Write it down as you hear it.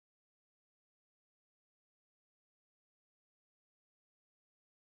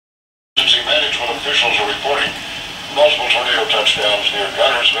officials are reporting multiple tornado touchdowns near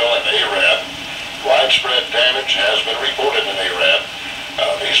Guntersville and Arab. Widespread damage has been reported in Arab.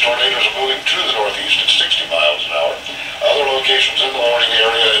 These tornadoes are moving to the northeast at 60 miles an hour. Other locations in the warning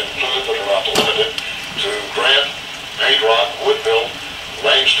area include, but are not limited to, Grant, Paint Rock, Woodville,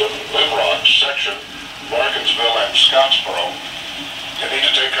 Langston, Limrock, Section, Larkinsville, and Scottsboro. You need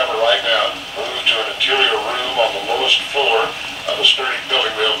to take cover right now. Move to an interior room on the lowest floor of a sturdy building.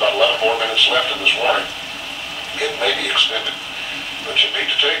 We have about 11 more minutes left in this warning. It may be extended, but you need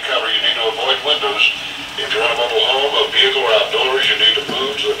to take cover. You need to avoid windows. If you're in a mobile home, a vehicle, or outdoors, you need to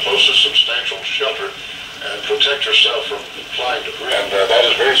move to the closest substantial shelter and protect yourself from flying debris. And that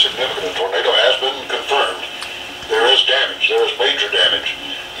is very significant. A tornado has been confirmed. There is damage. There is major damage.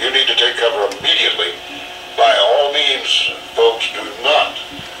 You need to take cover immediately. By all means, folks, do not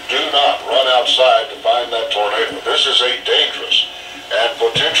run outside to find that tornado. This is a dangerous and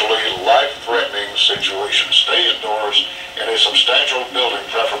potentially life-threatening situation. Stay indoors in a substantial building,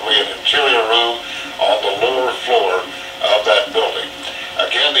 preferably an interior room on the lower floor of that building.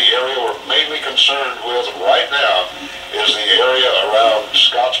 Again, the area we're mainly concerned with right now is the area around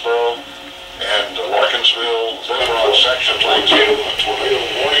Scottsboro and Larkinsville, Limrock section. A tornado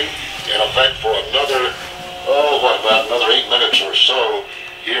warning in effect for another, about another 8 minutes or so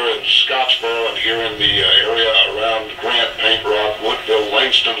here in Scottsboro and here in the area around Grant, Paint Rock, Woodville,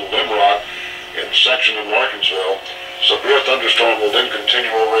 Langston, Limrock, in Section in Larkinsville. Severe thunderstorm will then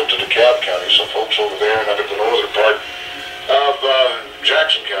continue over into DeKalb County, so folks over there and up at the northern part of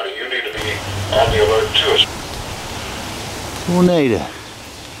Jackson County, you need to be on the alert too. Tornado.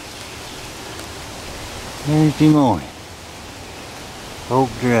 Wednesday morning. Oak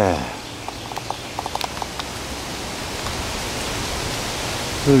Drive.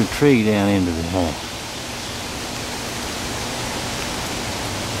 Put a tree down into the house.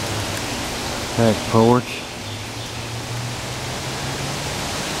 Back porch.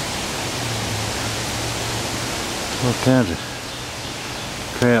 All kinds of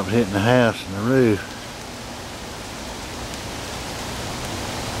crap hitting the house and the roof.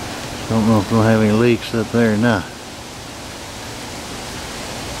 Don't know if we'll have any leaks up there or not.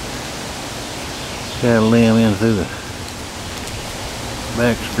 Got a limb in through the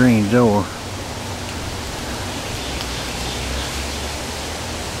back screen door.